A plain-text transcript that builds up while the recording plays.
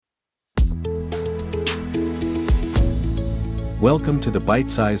Welcome to the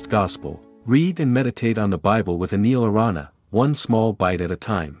Bite-Sized Gospel. Read and meditate on the Bible with Anil Arana, one small bite at a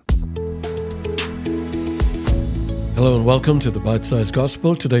time. Hello and welcome to the Bite-Sized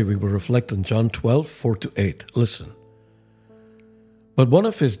Gospel. Today we will reflect on John 12, 4-8. Listen. But one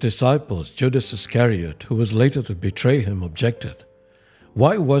of his disciples, Judas Iscariot, who was later to betray him, objected.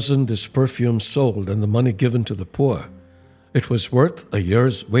 Why wasn't this perfume sold and the money given to the poor? It was worth a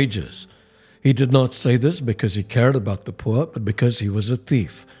year's wages. He did not say this because he cared about the poor, but because he was a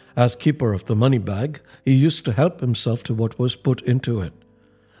thief. As keeper of the money bag, he used to help himself to what was put into it.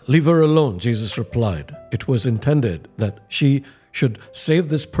 Leave her alone, Jesus replied. It was intended that she should save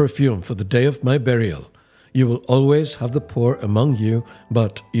this perfume for the day of my burial. You will always have the poor among you,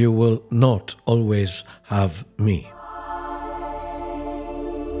 but you will not always have me.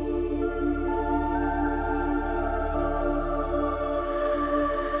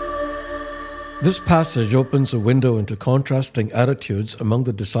 This passage opens a window into contrasting attitudes among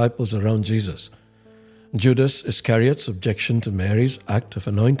the disciples around Jesus. Judas Iscariot's objection to Mary's act of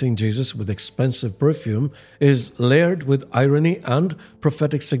anointing Jesus with expensive perfume is layered with irony and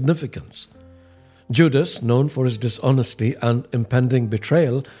prophetic significance. Judas, known for his dishonesty and impending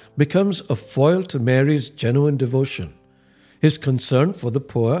betrayal, becomes a foil to Mary's genuine devotion. His concern for the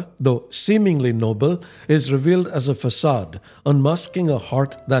poor, though seemingly noble, is revealed as a facade, unmasking a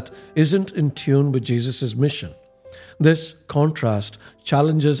heart that isn't in tune with Jesus' mission. This contrast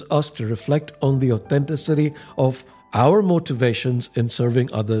challenges us to reflect on the authenticity of our motivations in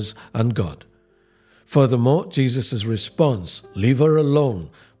serving others and God. Furthermore, Jesus' response, "Leave her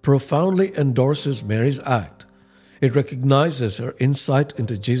alone," profoundly endorses Mary's act. It recognizes her insight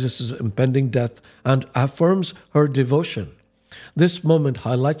into Jesus' impending death and affirms her devotion. This moment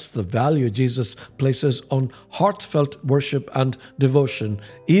highlights the value Jesus places on heartfelt worship and devotion,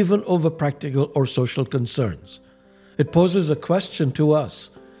 even over practical or social concerns. It poses a question to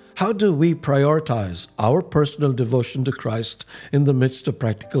us. How do we prioritize our personal devotion to Christ in the midst of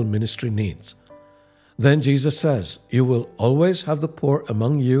practical ministry needs? Then Jesus says, "You will always have the poor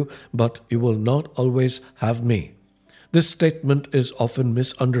among you, but you will not always have me." This statement is often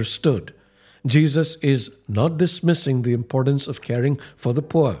misunderstood. Jesus is not dismissing the importance of caring for the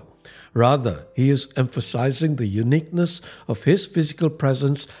poor. Rather, he is emphasizing the uniqueness of his physical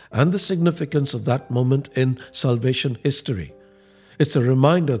presence and the significance of that moment in salvation history. It's a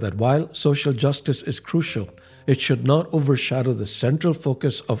reminder that while social justice is crucial, it should not overshadow the central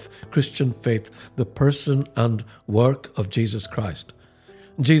focus of Christian faith, the person and work of Jesus Christ.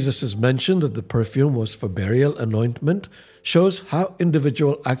 Jesus' mention that the perfume was for burial anointment shows how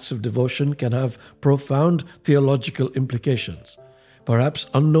individual acts of devotion can have profound theological implications. Perhaps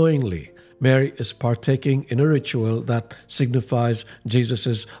unknowingly, Mary is partaking in a ritual that signifies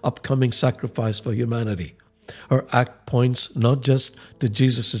Jesus' upcoming sacrifice for humanity. Her act points not just to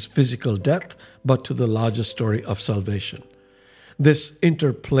Jesus' physical death, but to the larger story of salvation. This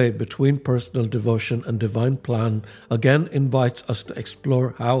interplay between personal devotion and divine plan again invites us to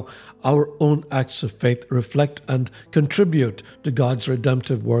explore how our own acts of faith reflect and contribute to God's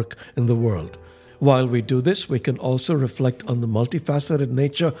redemptive work in the world. While we do this, we can also reflect on the multifaceted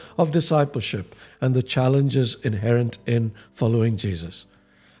nature of discipleship and the challenges inherent in following Jesus.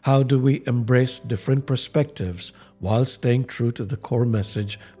 How do we embrace different perspectives while staying true to the core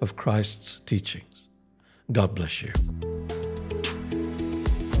message of Christ's teachings? God bless you.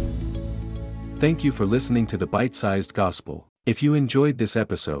 Thank you for listening to the Bite-Sized Gospel. If you enjoyed this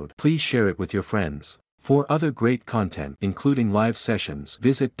episode, please share it with your friends. For other great content, including live sessions,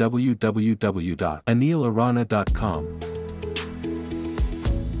 visit www.anilarana.com.